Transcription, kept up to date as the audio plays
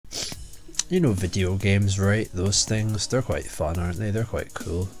You know video games, right? Those things, they're quite fun, aren't they? They're quite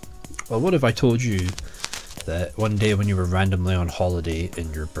cool. Well, what if I told you that one day when you were randomly on holiday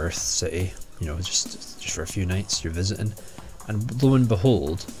in your birth city, you know, just for a few nights you're visiting, and lo and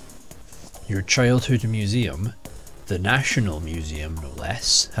behold, your childhood museum, the National Museum no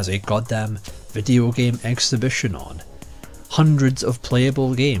less, has a goddamn video game exhibition on. Hundreds of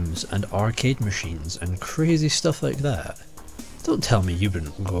playable games and arcade machines and crazy stuff like that. Don't tell me you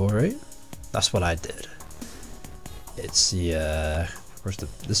wouldn't go, right? That's what I did. It's the,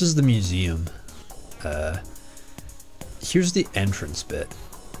 this is the museum. Here's the entrance bit.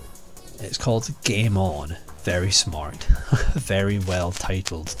 It's called Game On. Very smart. Very well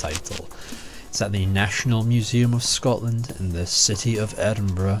titled title. It's at the National Museum of Scotland in the city of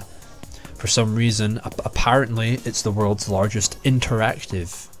Edinburgh. For some reason, apparently it's the world's largest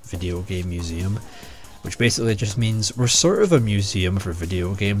interactive video game museum, which basically just means we're sort of a museum for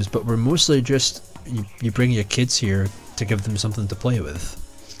video games, but we're mostly just, you bring your kids here to give them something to play with.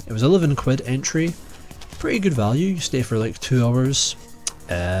 It was 11 quid entry, pretty good value, you stay for like 2 hours.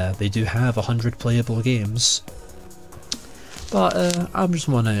 They do have 100 playable games, but I just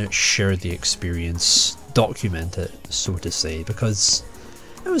want to share the experience, document it, so to say, because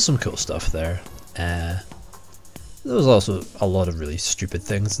there was some cool stuff there. There was also a lot of really stupid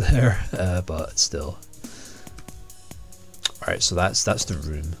things there, but still. Alright, so that's the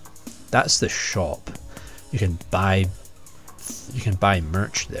room. That's the shop. You can buy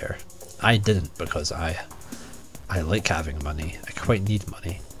merch there. I didn't because I like having money. I quite need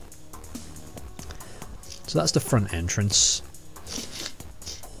money. So that's the front entrance.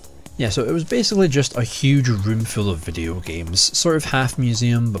 Yeah, so it was basically just a huge room full of video games, sort of half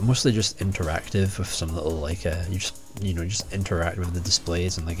museum, but mostly just interactive with some little like you just interact with the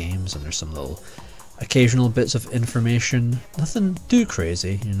displays and the games, and there's some little occasional bits of information. Nothing too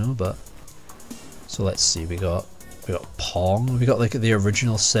crazy, you know, but so let's see, we got Pong. We got like the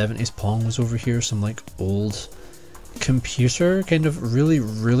original 70s Pong was over here, some like old computer, kind of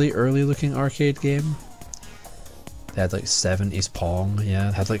really early looking arcade game. They had like 70s Pong, yeah,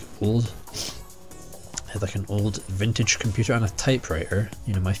 they had like an old vintage computer and a typewriter,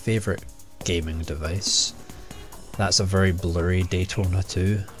 you know, my favourite gaming device. That's a very blurry Daytona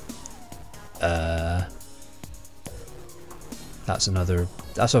 2. That's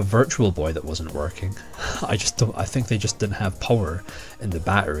a Virtual Boy that wasn't working. I think they just didn't have power in the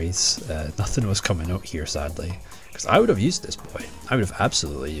batteries. Nothing was coming out here, sadly, because I would have used this boy. I would have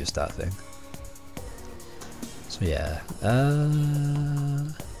absolutely used that thing. So yeah,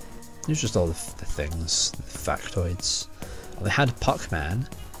 there's just all the things, the factoids. Oh, they had Puck-Man.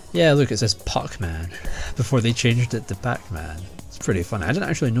 Yeah, look, it says Puck-Man before they changed it to Pac-Man. It's pretty funny. I didn't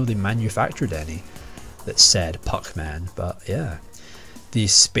actually know they manufactured any that said Puck-Man, but yeah. The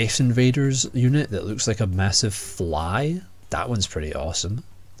Space Invaders unit that looks like a massive fly, that one's pretty awesome.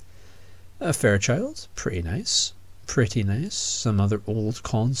 Fairchild, pretty nice. Pretty nice. Some other old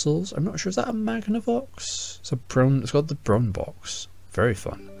consoles. I'm not sure, is that a Magnavox? It's got the brown box. Very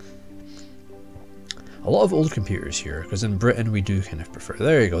fun. A lot of old computers here, because in Britain we do kind of prefer.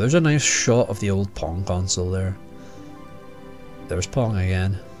 There you go, there's a nice shot of the old Pong console there. There's Pong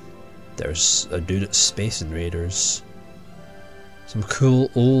again. There's a dude at Space Invaders. Some cool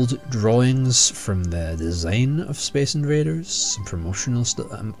old drawings from the design of Space Invaders. Some promotional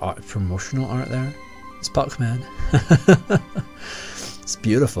art there. It's Puck-Man. It's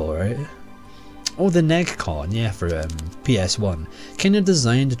beautiful, right? Oh, the NegCon, yeah, for PS1. Kind of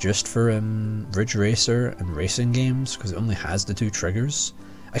designed just for Ridge Racer and racing games, because it only has the 2 triggers.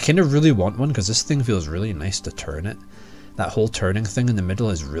 I kind of really want one, because this thing feels really nice to turn it. That whole turning thing in the middle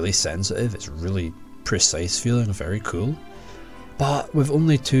is really sensitive. It's really precise feeling, very cool. But with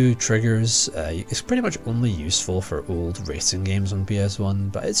only 2 triggers, it's pretty much only useful for old racing games on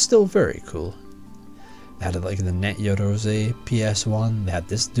PS1, but it's still very cool. They had like the Net Yorose PS1, they had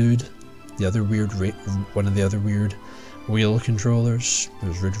this dude, the other weird, one of the other weird wheel controllers. It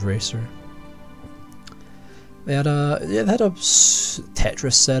was Ridge Racer. They had a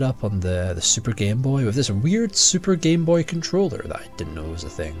Tetris setup on the Super Game Boy with this weird Super Game Boy controller that I didn't know was a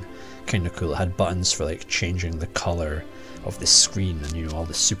thing. Kind of cool. It had buttons for like changing the color of the screen and, you know, all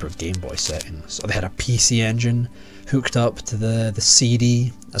the Super Game Boy settings. So they had a PC Engine hooked up to the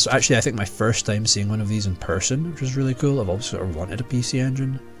CD. That's actually, I think, my first time seeing one of these in person, which was really cool. I've always sort of wanted a PC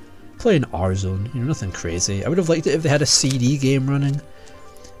Engine. Playing Warzone, you know, nothing crazy. I would have liked it if they had a CD game running.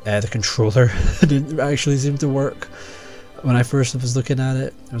 The controller didn't actually seem to work when I first was looking at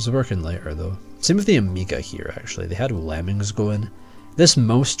it. It was working later though. Same with the Amiga here, actually. They had Lemmings going. This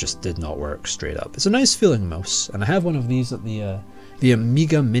mouse just did not work straight up. It's a nice feeling mouse, and I have one of these at the The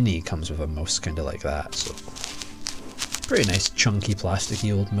Amiga Mini comes with a mouse kind of like that, so pretty nice chunky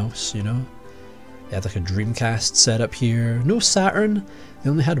plasticky old mouse, you know. They had like a Dreamcast set up here. No Saturn. They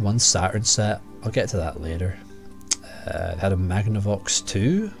only had one Saturn set. I'll get to that later. They had a Magnavox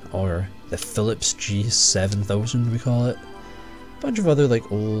 2, or the Philips G7000 we call it. A bunch of other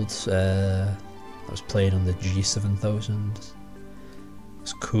like old, I was playing on the G7000.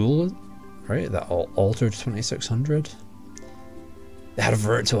 It's cool, right? That altered 2600. They had a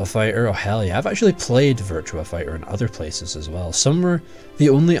Virtua Fighter. Oh hell yeah, I've actually played Virtua Fighter in other places as well. Somewhere, the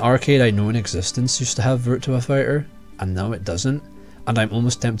only arcade I know in existence used to have Virtua Fighter, and now it doesn't. And I'm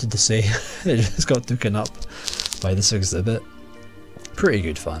almost tempted to say it just got taken up by this exhibit. Pretty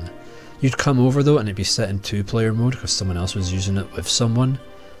good fun. You'd come over though and it'd be set in 2-player mode because someone else was using it with someone.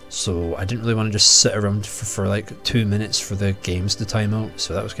 So I didn't really want to just sit around for like 2 minutes for the games to time out,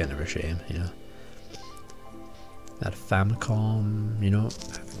 so that was kind of a shame, you know. That Famicom, you know,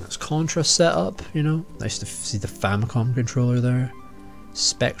 that's Contra set up, you know. Nice to see the Famicom controller there.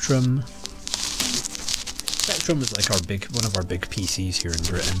 Spectrum. Spectrum is like one of our big PCs here in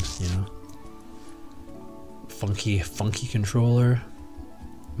Britain, you know. Funky controller.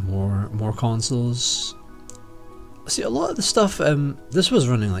 More consoles. See, a lot of the stuff, this was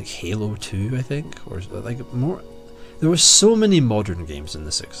running like Halo 2, I think, or like more. There were so many modern games in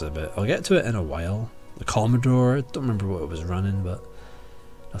this exhibit. I'll get to it in a while. The Commodore, I don't remember what it was running, but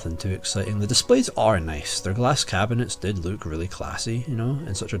nothing too exciting. The displays are nice. Their glass cabinets did look really classy, you know,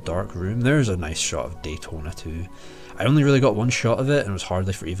 in such a dark room. There's a nice shot of Daytona too. I only really got one shot of it, and it was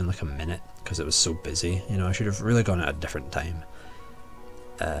hardly for even like a minute because it was so busy. You know, I should have really gone at a different time.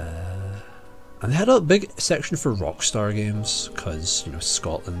 And they had a big section for Rockstar games because, you know,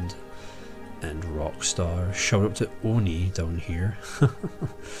 Scotland and Rockstar. Shout out to Oni down here.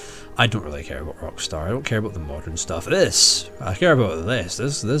 I don't really care about Rockstar. I don't care about the modern stuff. I care about this.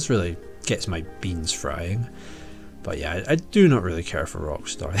 This really gets my beans frying. But yeah, I do not really care for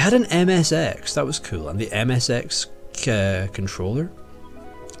Rockstar. They had an MSX. That was cool. And the MSX controller,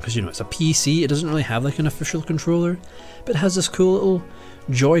 because, you know, it's a PC. It doesn't really have like an official controller, but it has this cool little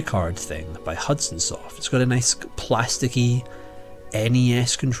Joy Card thing by Hudson Soft. It's got a nice plasticky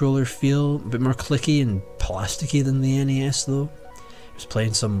NES controller feel, a bit more clicky and plasticky than the NES though. I was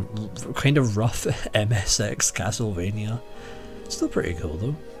playing some kind of rough MSX Castlevania. Still pretty cool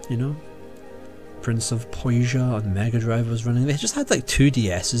though, you know. Prince of Persia on Mega Drive was running. They just had like 2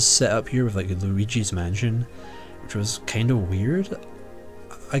 DSs set up here with like Luigi's Mansion, which was kind of weird.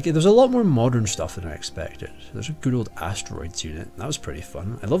 There's a lot more modern stuff than I expected. There's a good old Asteroids unit. That was pretty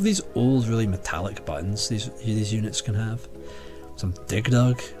fun. I love these old, really metallic buttons these units can have. Some Dig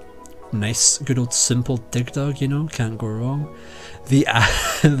Dug. Nice, good old simple Dig Dug, you know, can't go wrong. The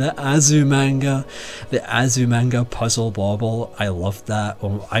Azumanga Puzzle Bobble. I loved that.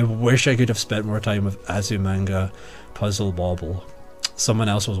 Oh, I wish I could have spent more time with Azumanga Puzzle Bobble. Someone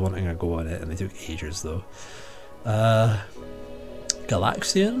else was wanting a go on it and they took ages though.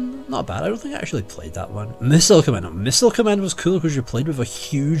 Galaxian, not bad. I don't think I actually played that one. Missile Command. Missile Command was cool because you played with a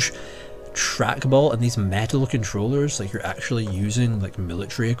huge trackball and these metal controllers, like you're actually using like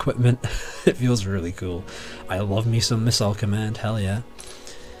military equipment. It feels really cool. I love me some Missile Command, hell yeah.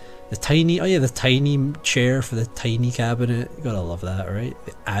 The tiny, oh yeah, the tiny chair for the tiny cabinet, you gotta love that, right?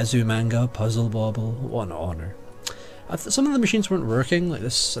 The Azumanga Puzzle Bobble, what an honour. Some of the machines weren't working, like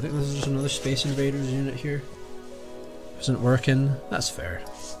this, I think this is just another Space Invaders unit here. Isn't working, that's fair.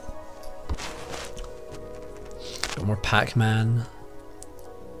 Got more Pac-Man.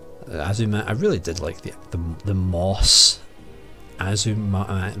 I really did like the Moss the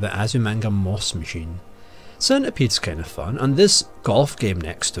Azumanga Moss machine. Centipede's kind of fun, and this golf game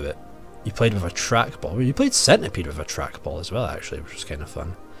next to it, you played with a trackball. You played Centipede with a trackball as well, actually, which was kind of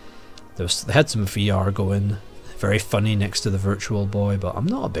fun. They had some VR going, very funny next to the Virtual Boy, but I'm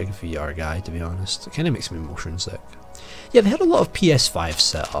not a big VR guy, to be honest. It kind of makes me motion sick. Yeah, they had a lot of PS5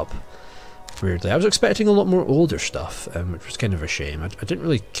 set up. Weirdly, I was expecting a lot more older stuff, which was kind of a shame. I didn't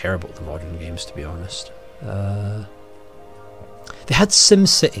really care about the modern games, to be honest. They had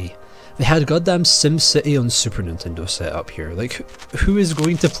SimCity. They had goddamn SimCity on Super Nintendo set up here. Like, who is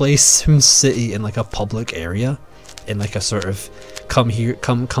going to play SimCity in like a public area? In like a sort of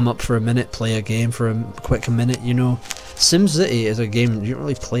come up for a minute, play a game for a quick minute, you know? SimCity is a game you don't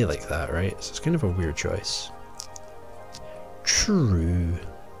really play like that, right? So it's kind of a weird choice. True.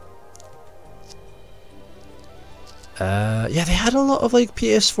 Yeah, they had a lot of like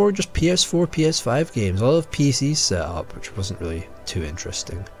PS4, just PS4, PS5 games, a lot of PCs set up, which wasn't really too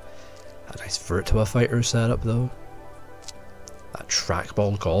interesting. That nice Virtua Fighter setup though. That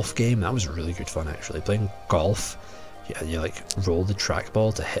trackball golf game, that was really good fun actually. Playing golf Yeah, you like roll the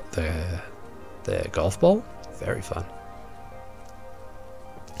trackball to hit the golf ball. Very fun.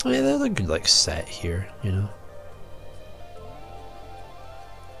 Oh yeah, they're a good like set here, you know.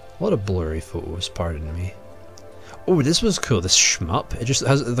 A lot of blurry photos, pardon me. Oh, this was cool, this shmup. It just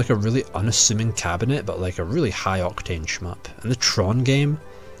has like a really unassuming cabinet, but like a really high octane shmup. And the Tron game,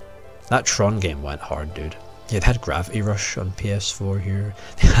 that Tron game went hard, dude. Yeah, it had Gravity Rush on PS4 here.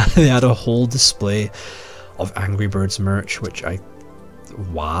 They had a whole display of Angry Birds merch, which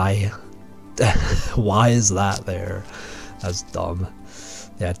why? Why is that there? That's dumb.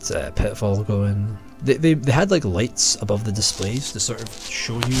 They had Pitfall going. They had like lights above the displays to sort of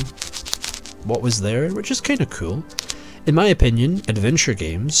show you what was there, which is kind of cool. In my opinion, adventure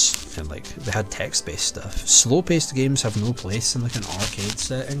games, and like they had text-based stuff, slow-paced games have no place in like an arcade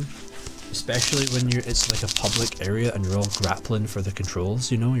setting, especially when it's like a public area and you're all grappling for the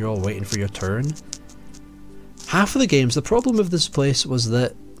controls, you know, you're all waiting for your turn. Half of the games, the problem with this place was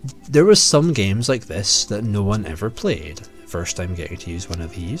that there was some games like this that no one ever played. First time getting to use one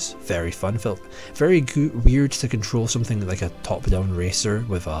of these, very fun. Felt very weird to control something like a top-down racer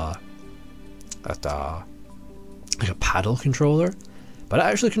with like a paddle controller, but it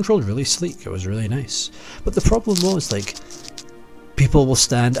actually controlled really sleek. It was really nice. But the problem was, like, people will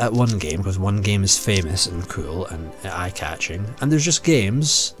stand at one game because one game is famous and cool and eye-catching, and there's just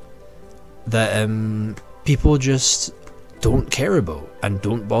games that people just don't care about and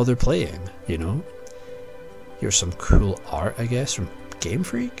don't bother playing, you know. Here's some cool art, I guess, from Game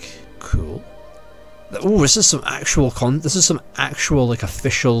Freak. Cool. Oh, this is some actual this is some actual like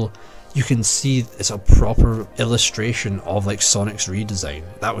official. You can see it's a proper illustration of like Sonic's redesign.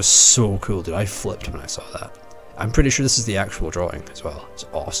 That was so cool, dude. I flipped when I saw that. I'm pretty sure this is the actual drawing as well. It's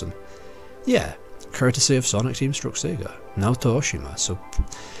awesome. Yeah, courtesy of Sonic Team Stroke Sega. Naoto Oshima. So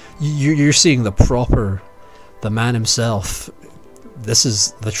you're seeing the man himself. This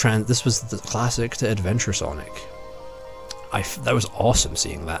was the classic to Adventure Sonic. That was awesome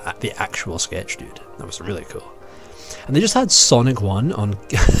seeing that, the actual sketch, dude. That was really cool. And they just had Sonic 1 on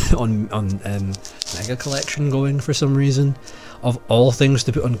Mega Collection going for some reason. Of all things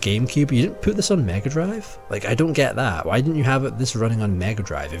to put on GameCube, you didn't put this on Mega Drive? Like, I don't get that. Why didn't you have this running on Mega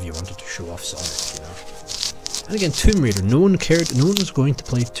Drive if you wanted to show off Sonic, you know? And again, Tomb Raider, no one cared, no one was going to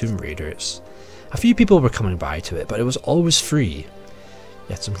play Tomb Raider. A few people were coming by to it, but it was always free.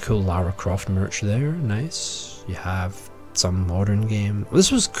 You had some cool Lara Croft merch there, nice. You have some modern game.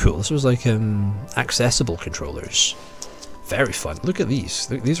 This was cool, this was like accessible controllers. Very fun. Look at these,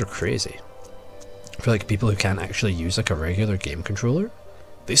 these are crazy. For like people who can't actually use like a regular game controller.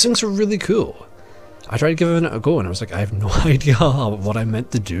 These things are really cool. I tried giving it a go and I was like, I have no idea what I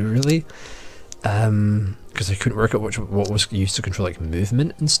meant to do really. Because I couldn't work out what was used to control like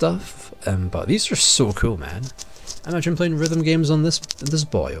movement and stuff. But these are so cool, man. Imagine playing rhythm games on this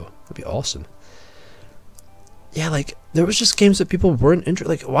boyo. That'd be awesome. Yeah, like, there was just games that people weren't interested.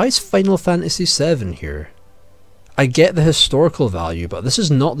 Like, why is Final Fantasy VII here? I get the historical value, but this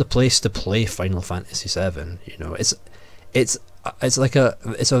is not the place to play Final Fantasy VII. You know, it's like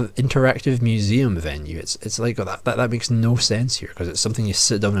it's an interactive museum venue. It's like that makes no sense here because it's something you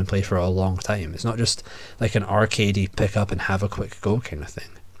sit down and play for a long time. It's not just like an arcadey pick up and have a quick go kind of thing.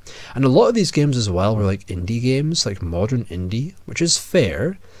 And a lot of these games as well were like indie games, like modern indie, which is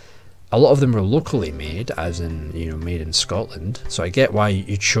fair. A lot of them were locally made, as in, you know, made in Scotland, so I get why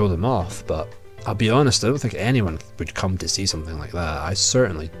you'd show them off, but I'll be honest, I don't think anyone would come to see something like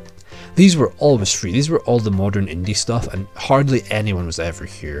that. These were always free, these were all the modern indie stuff, and hardly anyone was ever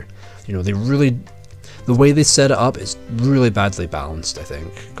here. You know, the way they set it up is really badly balanced, I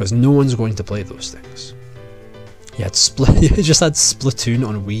think, because no one's going to play those things. You just had Splatoon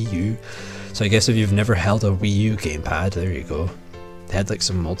on Wii U, so I guess if you've never held a Wii U gamepad, there you go. They had like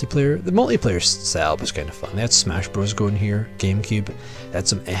some multiplayer. The multiplayer setup was kind of fun. They had Smash Bros going here, GameCube. They had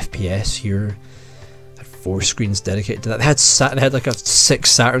some FPS here. They had 4 screens dedicated to that. They had like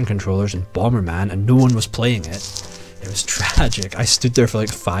 6 Saturn controllers and Bomberman, and no one was playing it. It was tragic. I stood there for like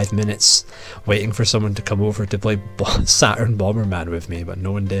 5 minutes waiting for someone to come over to play Saturn Bomberman with me, but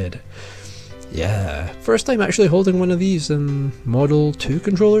no one did. Yeah, first time actually holding one of these Model 2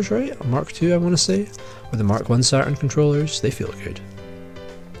 controllers, right? A Mark II, I want to say, or the Mark 1 Saturn controllers. They feel good.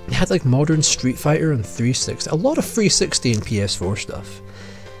 They had like modern Street Fighter and 360, a lot of 360 and PS4 stuff.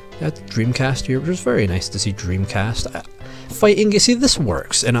 They had Dreamcast here, which was very nice to see Dreamcast. Fighting, you see, this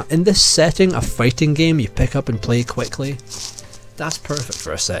works. In this setting, a fighting game you pick up and play quickly, that's perfect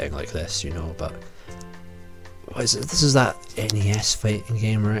for a setting like this, you know, but what is it? This is that NES fighting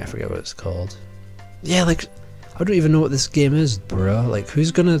game, right? I forget what it's called. Yeah, like, I don't even know what this game is, bruh. Like,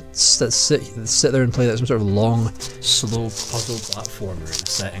 who's gonna sit there and play like some sort of long, slow puzzle platformer in a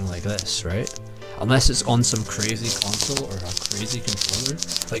setting like this, right? Unless it's on some crazy console or a crazy controller.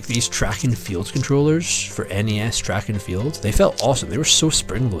 Like these track and field controllers for NES track and field. They felt awesome. They were so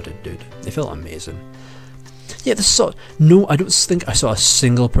spring-loaded, dude. They felt amazing. Yeah, no, I don't think I saw a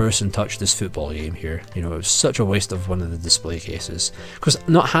single person touch this football game here. You know, it was such a waste of one of the display cases. Because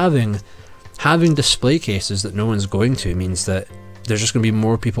not having display cases that no one's going to means that there's just going to be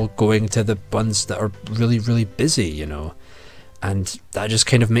more people going to the ones that are really, really busy, you know. And that just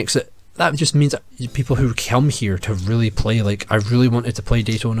kind of makes it, that just means that people who come here to really play, like, I really wanted to play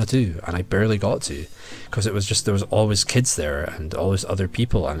Daytona 2, and I barely got to, because it was just, there was always kids there, and always other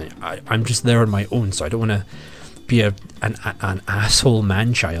people, and I'm just there on my own, so I don't want to be an asshole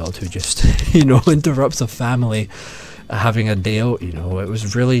man-child who just, you know, interrupts a family having a day out, you know. It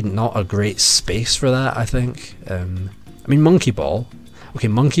was really not a great space for that, I think. I mean, Monkey Ball. Okay,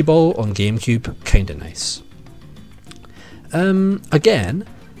 Monkey Ball on GameCube, kinda nice. Again,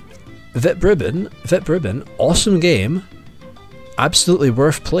 Vip Ribbon, awesome game, absolutely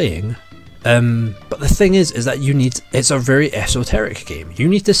worth playing. But the thing is that it's a very esoteric game. You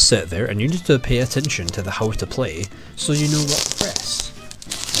need to sit there and you need to pay attention to the how to play, so you know what to press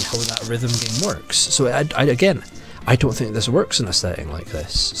and how that rhythm game works. So again, I don't think this works in a setting like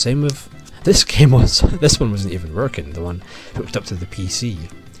this. Same with this game. This one wasn't even working, the one hooked up to the PC.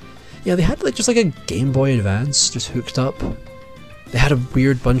 Yeah, they had like just like a Game Boy Advance just hooked up. They had a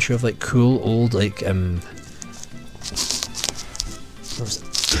weird bunch of like cool old like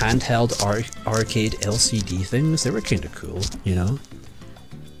handheld arcade LCD things. They were kind of cool, you know.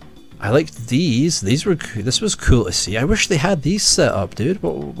 I liked these. These were cool. This was cool to see. I wish they had these set up, dude.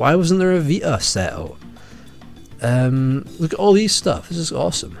 But why wasn't there a Vita set out? Look at all these stuff. This is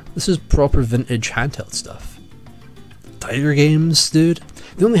awesome. This is proper vintage handheld stuff. Tiger games, dude.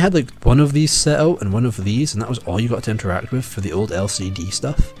 They only had like one of these set out and one of these, and that was all you got to interact with for the old LCD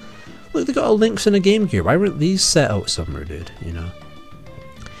stuff. Look, they got a Lynx and a Game Gear. Why weren't these set out somewhere, dude? You know.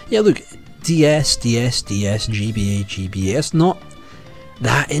 Yeah, look, DS, GBA, GBA. It's not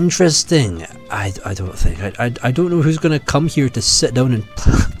that interesting. I don't think. I don't know who's gonna come here to sit down and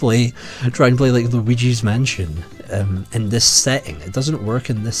try and play like Luigi's Mansion in this setting. It doesn't work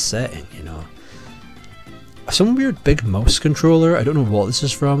in this setting, you know. Some weird big mouse controller. I don't know what this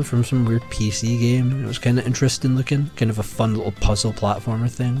is from some weird PC game. It was kind of interesting looking, kind of a fun little puzzle platformer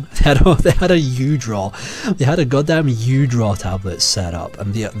thing. They had a U-Draw. They had a goddamn U-Draw tablet set up,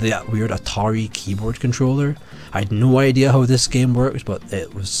 and the weird Atari keyboard controller. I had no idea how this game worked, but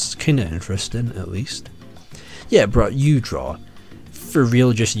it was kind of interesting at least. Yeah, bro, U-Draw. For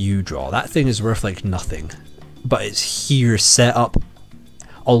real, just U-Draw. That thing is worth like nothing, but it's here set up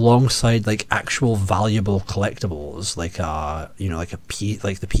alongside like actual valuable collectibles, like you know, like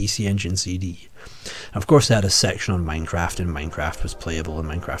the PC Engine CD. And of course, they had a section on Minecraft, and Minecraft was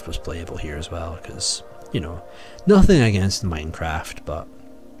playable here as well, because, you know, nothing against Minecraft, but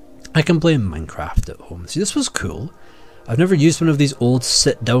I can play Minecraft at home. See, this was cool. I've never used one of these old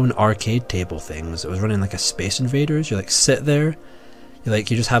sit-down arcade table things. It was running like a Space Invaders. You like sit there. You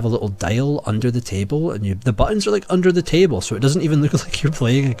just have a little dial under the table, and the buttons are like under the table, so it doesn't even look like you're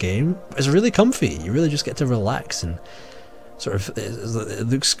playing a game. It's really comfy. You really just get to relax, and sort of, it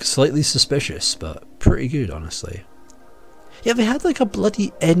looks slightly suspicious, but pretty good, honestly. Yeah, they had like a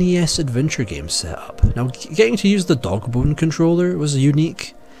bloody NES adventure game set up. Now, getting to use the Dogbone controller was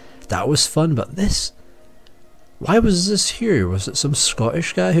unique. That was fun, but this... Why was this here? Was it some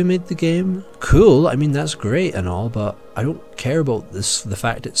Scottish guy who made the game? Cool, I mean, that's great and all, but I don't care about the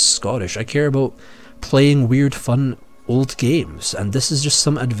fact it's Scottish. I care about playing weird, fun, old games, and this is just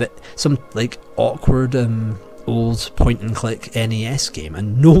some like awkward, old point-and-click NES game,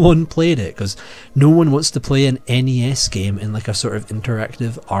 and no one played it, because no one wants to play an NES game in like a sort of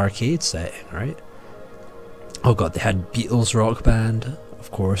interactive arcade setting, right? Oh god, they had Beatles Rock Band,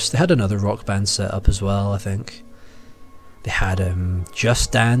 of course. They had another Rock Band set up as well, I think. They had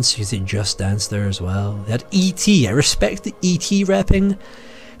Just Dance. You see Just Dance there as well. They had E.T. I respect the E.T. repping,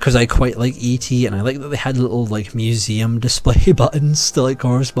 because I quite like E.T. and I like that they had little like museum display buttons to like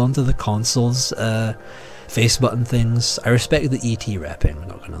correspond to the consoles face button things. I respect the E.T. repping, I'm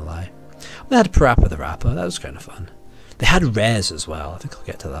not gonna lie. They had Parappa the Rapper. That was kind of fun. They had Rez as well. I think I'll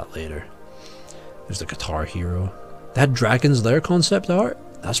get to that later. There's the Guitar Hero. They had Dragon's Lair concept art.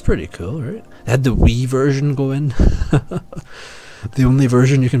 That's pretty cool, right? They had the Wii version go in. The only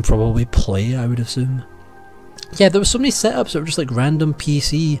version you can probably play, I would assume. Yeah, there was so many setups that were just like random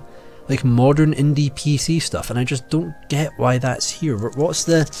PC, like modern indie PC stuff, and I just don't get why that's here. What's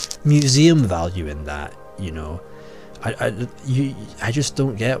the museum value in that? you know. I just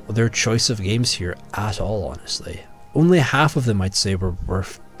don't get their choice of games here at all, honestly. Only half of them I'd say were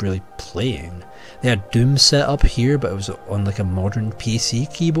worth really playing. They had Doom set up here, but it was on like a modern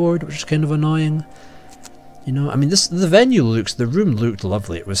PC keyboard, which is kind of annoying. You know, I mean, the room looked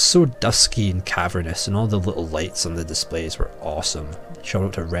lovely. It was so dusky and cavernous, and all the little lights on the displays were awesome. Shout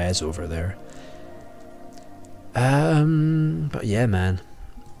out to Rez over there. But yeah, man.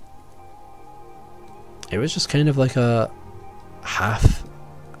 It was just kind of like a half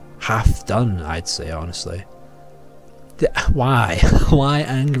done, I'd say, honestly. Why? Why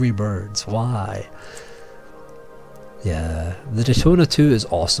Angry Birds? Why? Yeah, the Daytona 2 is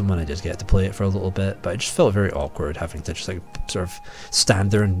awesome when I did get to play it for a little bit, but it just felt very awkward having to just like sort of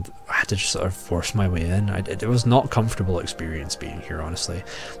stand there, and I had to just sort of force my way in. It was not a comfortable experience being here, honestly.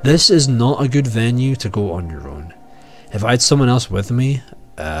 This is not a good venue to go on your own. If I had someone else with me,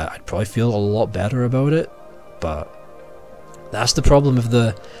 I'd probably feel a lot better about it, but that's the problem of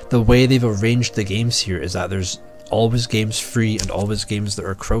the way they've arranged the games here, is that there's always games free and always games that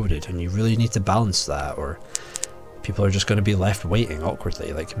are crowded, and you really need to balance that, or people are just going to be left waiting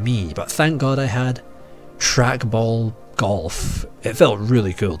awkwardly, like me. But thank God I had trackball golf. It felt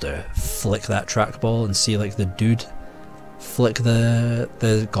really cool to flick that trackball and see like the dude flick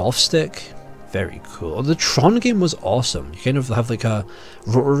the golf stick. Very cool. The Tron game was awesome. You kind of have like a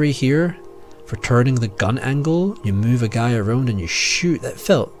rotary here for turning the gun angle. You move a guy around and you shoot. That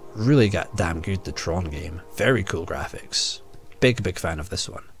felt really damn good, the Tron game. Very cool graphics. Big fan of this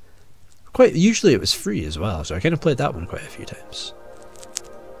one. Usually it was free as well, so I kind of played that one quite a few times.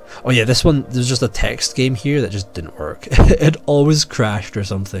 Oh yeah, this one, there's just a text game here that just didn't work. It always crashed or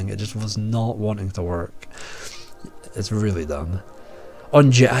something. It just was not wanting to work. It's really dumb.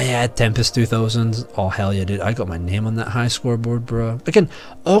 On I had Tempest 2000. Oh hell yeah, dude. I got my name on that high scoreboard, bro. Again,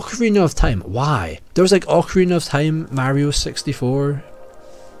 Ocarina of Time. Why? There was like Ocarina of Time, Mario 64.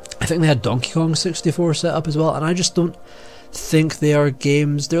 I think they had Donkey Kong 64 set up as well, and I just don't think they are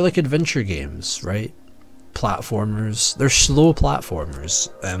games. They're like adventure games, right? Platformers. They're slow platformers.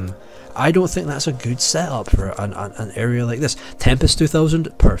 I don't think that's a good setup for an area like this. Tempest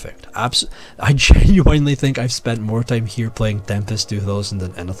 2000, perfect. I genuinely think I've spent more time here playing Tempest 2000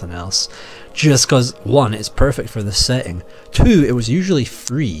 than anything else. Just because, one, it's perfect for the setting. Two, it was usually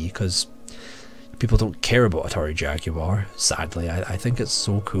free because people don't care about Atari Jaguar. Sadly, I think it's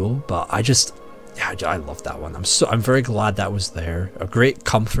so cool, but yeah, I love that one. I'm very glad that was there. A great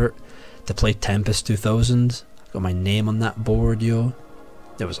comfort to play Tempest 2000. Got my name on that board, yo.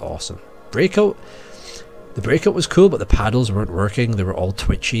 It was awesome. Breakout. The Breakout was cool, but the paddles weren't working. They were all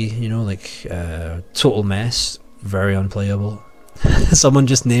twitchy, you know, like total mess. Very unplayable. Someone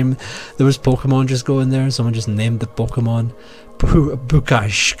just named, there was Pokemon just going there. Someone just named the Pokemon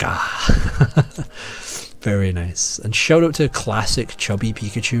Bukashka. Very nice. And shout out to classic chubby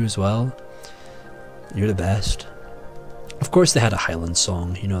Pikachu as well. You're the best. Of course they had a Highland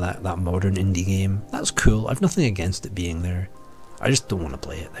song, you know, that modern indie game. That was cool. I've nothing against it being there. I just don't want to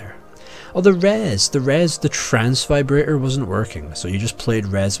play it there. Oh, the trance vibrator wasn't working, so you just played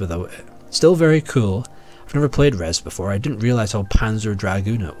Res without it. Still very cool. I've never played Res before. I didn't realise how Panzer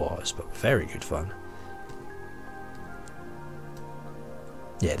Dragoon it was, but very good fun.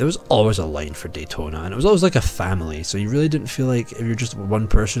 Yeah, there was always a line for Daytona, and it was always like a family, so you really didn't feel like if you're just one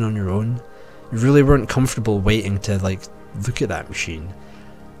person on your own, you really weren't comfortable waiting to like look at that machine,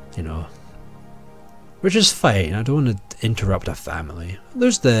 you know. Which is fine, I don't want to interrupt a family.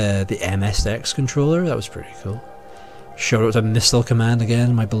 There's the MSX controller, that was pretty cool. Shout out to Missile Command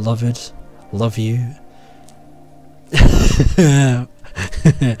again, my beloved. Love you. Yeah,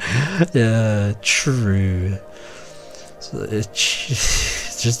 true. So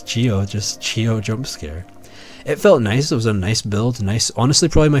it's just Chio jump scare. It felt nice. It was a nice build. Nice. Honestly,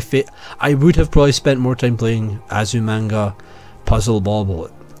 probably my I would have probably spent more time playing Azumanga Puzzle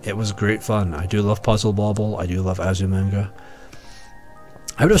Bobble. It was great fun. I do love Puzzle Bobble. I do love Azumanga.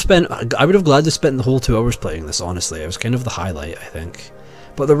 I would have gladly spent the whole 2 hours playing this. Honestly, it was kind of the highlight, I think.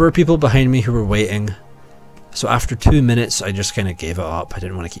 But there were people behind me who were waiting. So after 2 minutes, I just kind of gave it up. I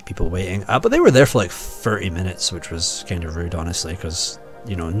didn't want to keep people waiting. But they were there for like 30 minutes, which was kind of rude, honestly, because,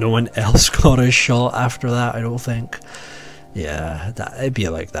 you know, no one else got a shot after that, I don't think. Yeah, it'd be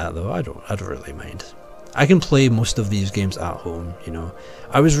like that though. I don't really mind. I can play most of these games at home, you know.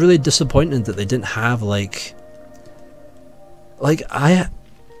 I was really disappointed that they didn't have like I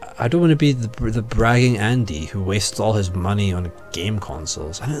don't want to be the bragging Andy who wastes all his money on game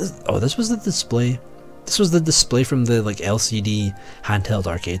consoles. Oh, this was the display. This was the display from the like LCD handheld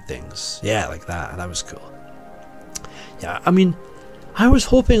arcade things. Yeah, like that. That was cool. Yeah, I mean, I was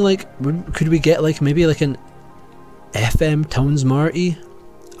hoping like, could we get like maybe like an FM Towns Marty,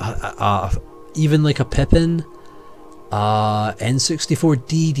 even like a Pippin,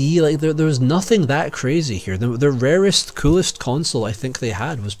 N64DD. Like there was nothing that crazy here. The rarest, coolest console I think they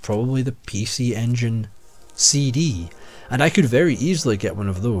had was probably the PC Engine CD, and I could very easily get one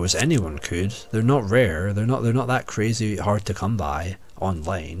of those. Anyone could. They're not rare. They're not that crazy hard to come by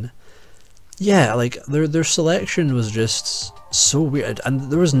online. Yeah, like their selection was just so weird, and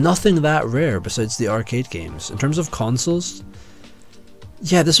there was nothing that rare besides the arcade games. In terms of consoles,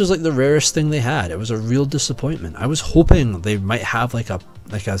 yeah, this was like the rarest thing they had. It was a real disappointment. I was hoping they might have like a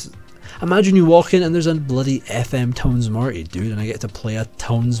imagine you walk in and there's a bloody FM Towns Marty, dude, and I get to play a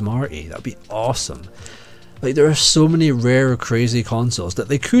Towns Marty. That'd be awesome. Like, there are so many rare, crazy consoles that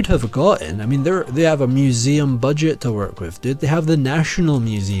they could have gotten. I mean, they have a museum budget to work with, dude. They have the National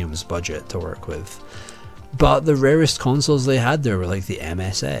Museum's budget to work with. But the rarest consoles they had there were like the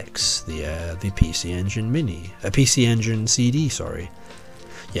MSX, the PC Engine Mini, a PC Engine CD, sorry.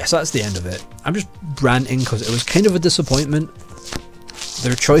 Yeah, so that's the end of it. I'm just ranting because it was kind of a disappointment.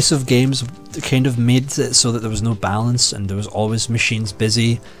 Their choice of games kind of made it so that there was no balance, and there was always machines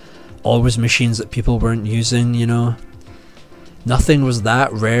busy. Always machines that people weren't using, you know. Nothing was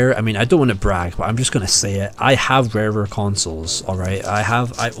that rare. I mean, I don't want to brag, but I'm just going to say it. I have rarer consoles, alright?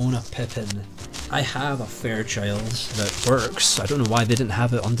 I own a Pippin. I have a Fairchild that works. I don't know why they didn't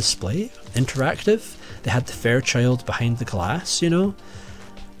have it on display. Interactive. They had the Fairchild behind the glass, you know.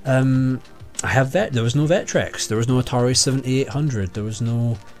 I have there was no Vectrex. There was no Atari 7800. There was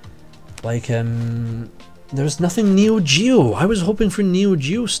no, like, there was nothing Neo Geo. I was hoping for Neo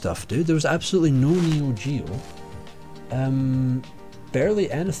Geo stuff, dude. There was absolutely no Neo Geo.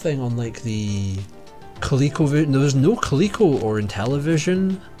 Barely anything on like the ColecoVision. There was no Coleco or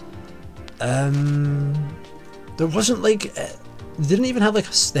Intellivision. There wasn't like, they didn't even have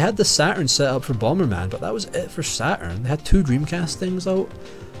like, they had the Saturn set up for Bomberman, but that was it for Saturn. They had 2 Dreamcast things out.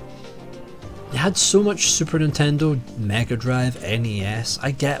 They had so much Super Nintendo, Mega Drive, NES.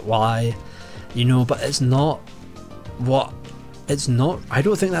 I get why. You know, but it's not what, it's not, I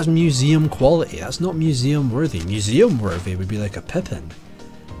don't think that's museum quality. That's not museum worthy. Museum worthy would be like a Pippin,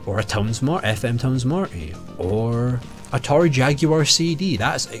 or a FM Towns Marty, or Atari Jaguar CD.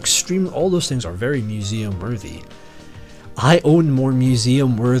 That's extreme. All those things are very museum worthy. I own more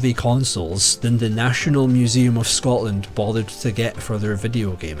museum worthy consoles than the National Museum of Scotland bothered to get for their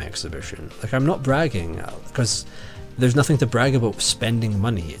video game exhibition. Like, I'm not bragging, because there's nothing to brag about spending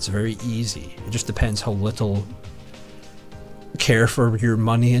money. It's very easy. It just depends how little care for your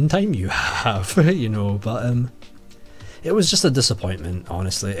money and time you have, you know. But it was just a disappointment,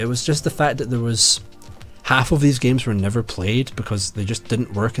 honestly. It was just the fact that there was half of these games were never played because they just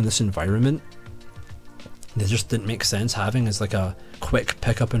didn't work in this environment. They just didn't make sense having as like a quick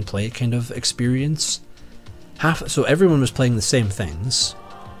pick up and play kind of experience. So everyone was playing the same things.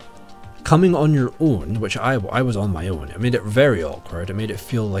 Coming on your own, which I was on my own, it made it very awkward. It made it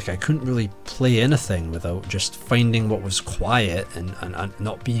feel like I couldn't really play anything without just finding what was quiet and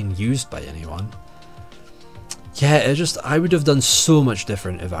not being used by anyone. Yeah, it just, I would have done so much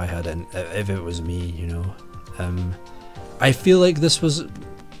different if I had, if it was me, you know. I feel like this was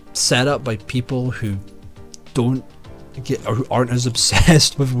set up by people who aren't as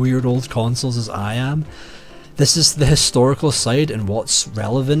obsessed with weird old consoles as I am. This is the historical side and what's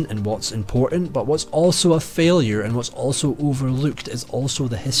relevant and what's important, but what's also a failure and what's also overlooked is also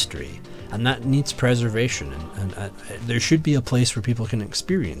the history, and that needs preservation, and there should be a place where people can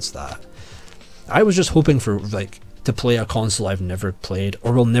experience that. I was just hoping for, like, to play a console I've never played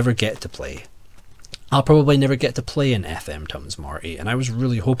or will never get to play. I'll probably never get to play an FM Towns Marty, and I was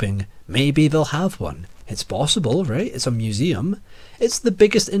really hoping maybe they'll have one. It's possible, right? It's a museum. It's the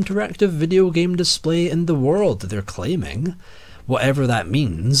biggest interactive video game display in the world, they're claiming. Whatever that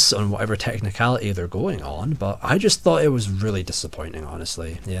means, on whatever technicality they're going on, but I just thought it was really disappointing,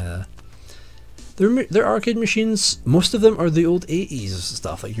 honestly. Yeah. Their arcade machines, most of them are the old 80s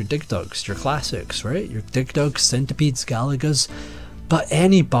stuff, like your Dig Dugs, your classics, right? Your Dig Dugs, Centipedes, Galagas. But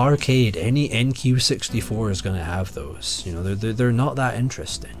any barcade, any NQ64 is going to have those. You know, they're not that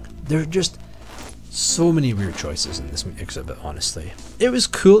interesting. They're just so many weird choices in this exhibit, honestly. It was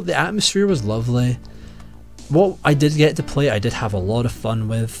cool, the atmosphere was lovely. What I did get to play, I did have a lot of fun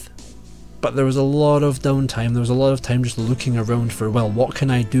with. But there was a lot of downtime, there was a lot of time just looking around for, well, what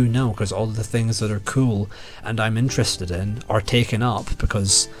can I do now? Because all the things that are cool and I'm interested in are taken up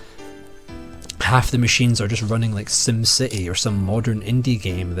because half the machines are just running like SimCity or some modern indie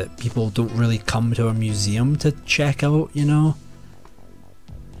game that people don't really come to a museum to check out, you know?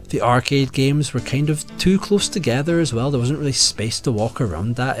 The arcade games were kind of too close together as well. There wasn't really space to walk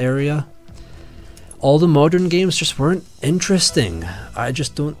around that area. All the modern games just weren't interesting.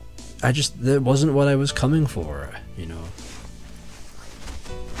 That wasn't what I was coming for, you know.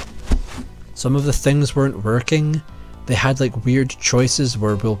 Some of the things weren't working. They had like weird choices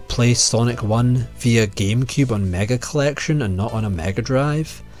where we'll play Sonic 1 via GameCube on Mega Collection and not on a Mega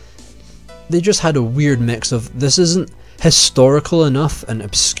Drive. They just had a weird mix of, this isn't historical enough and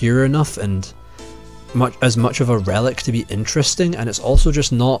obscure enough and as much of a relic to be interesting, and it's also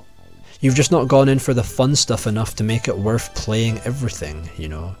just not, you've just not gone in for the fun stuff enough to make it worth playing everything, you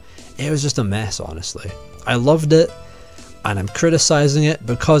know. It was just a mess, honestly. I loved it, and I'm criticizing it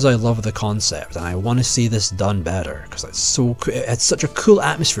because I love the concept and I want to see this done better because it's so cool. It's such a cool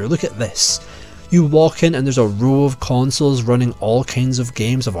atmosphere. Look at this. You walk in and there's a row of consoles running all kinds of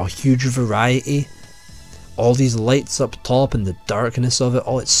games of a huge variety. All these lights up top and the darkness of it.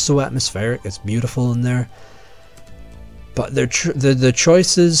 Oh, it's so atmospheric. It's beautiful in there. But the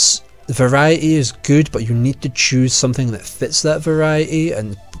choices, the variety is good, but you need to choose something that fits that variety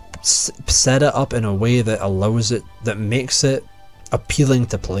and set it up in a way that allows it, that makes it appealing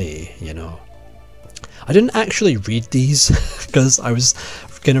to play, you know. I didn't actually read these because I was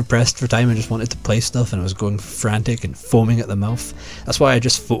kind of pressed for time and just wanted to play stuff, and I was going frantic and foaming at the mouth. That's why I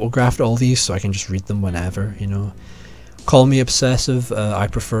just photographed all these so I can just read them whenever, you know. Call me obsessive, I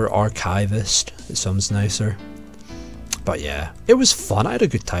prefer archivist, it sounds nicer. But yeah, it was fun, I had a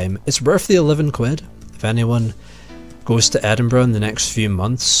good time. It's worth the 11 quid if anyone goes to Edinburgh in the next few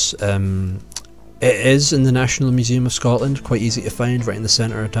months. It is in the National Museum of Scotland, quite easy to find, right in the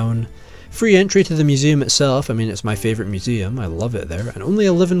centre of town. Free entry to the museum itself, I mean it's my favourite museum, I love it there, and only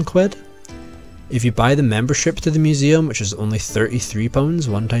 11 quid. If you buy the membership to the museum, which is only £33,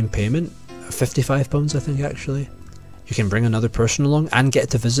 one-time payment, £55 I think actually, you can bring another person along and get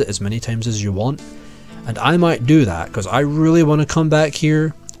to visit as many times as you want. And I might do that, because I really want to come back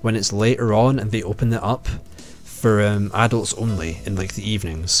here when it's later on and they open it up for adults only in like the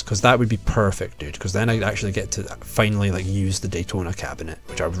evenings, because that would be perfect, dude, because then I'd actually get to finally like use the Daytona cabinet,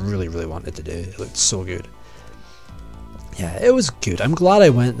 which I really wanted to do. It looked so good. Yeah, it was good. I'm glad I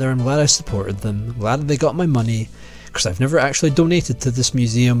went there, I'm glad I supported them, I'm glad they got my money, because I've never actually donated to this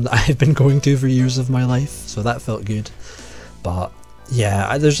museum that I've been going to for years of my life, so that felt good. But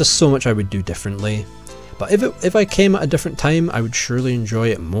yeah, there's just so much I would do differently. But if I came at a different time, I would surely enjoy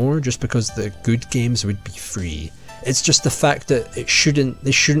it more, just because the good games would be free. It's just the fact that they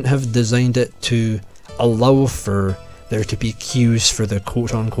shouldn't have designed it to allow for there to be queues for the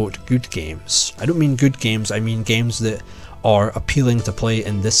quote-unquote good games. I don't mean good games, I mean games that are appealing to play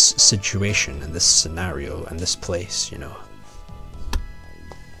in this situation, in this scenario, in this place, you know.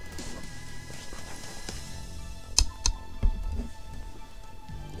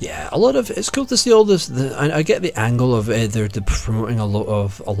 Yeah, it's cool to see all this. I get the angle of they're promoting a lot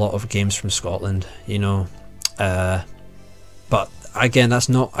of games from Scotland, you know, but again, that's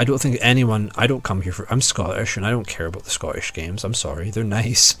not. I don't think anyone. I don't come here for. I'm Scottish and I don't care about the Scottish games. I'm sorry, they're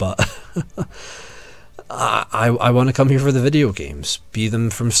nice, but I want to come here for the video games, be them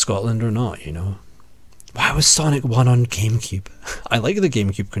from Scotland or not, you know. Why was Sonic 1 on GameCube? I like the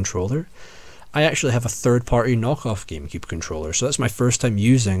GameCube controller. I actually have a third-party knockoff GameCube controller, so that's my first time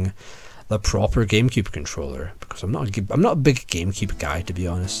using the proper GameCube controller, because I'm not a big GameCube guy, to be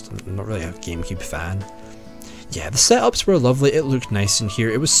honest. I'm not really a GameCube fan. Yeah, the setups were lovely, it looked nice in here,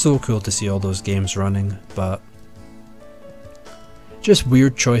 it was so cool to see all those games running, but just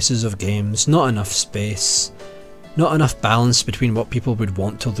weird choices of games, not enough space, not enough balance between what people would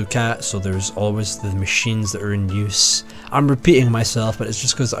want to look at, so there's always the machines that are in use. I'm repeating myself, but it's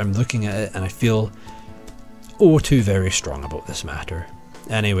just because I'm looking at it and I feel too very strong about this matter.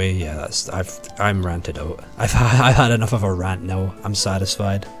 Anyway, yeah, I'm ranted out. I've had enough of a rant now. I'm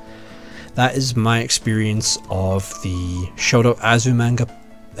satisfied. That is my experience of the Shoutout Azumanga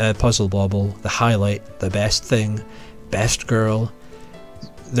Puzzle Bobble, the highlight, the best thing, best girl,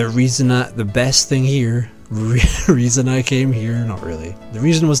 the best thing here. Reason I came here, not really. The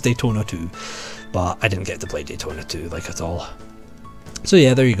reason was Daytona 2, but I didn't get to play Daytona 2 like at all. So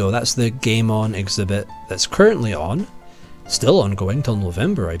yeah, there you go, that's the Game On exhibit that's currently on, still ongoing till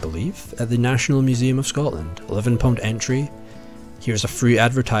November I believe, at the National Museum of Scotland. £11 entry. Here's a free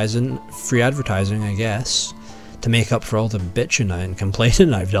advertising I guess, to make up for all the bitching and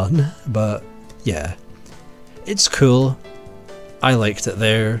complaining I've done, but yeah. It's cool, I liked it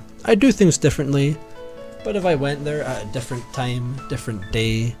there. I do things differently. But if I went there at a different time, different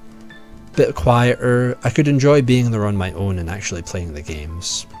day, bit quieter, I could enjoy being there on my own and actually playing the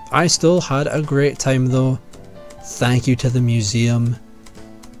games. I still had a great time though. Thank you to the museum.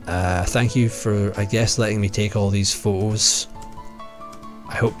 Thank you for, I guess, letting me take all these photos.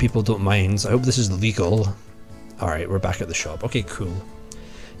 I hope people don't mind. I hope this is legal. Alright, we're back at the shop. Okay, cool.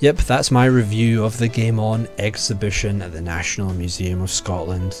 Yep, that's my review of the Game On exhibition at the National Museum of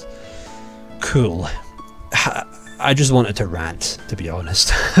Scotland. Cool. I just wanted to rant, to be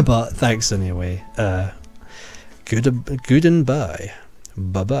honest. But thanks anyway. Good and bye.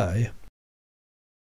 Bye-bye.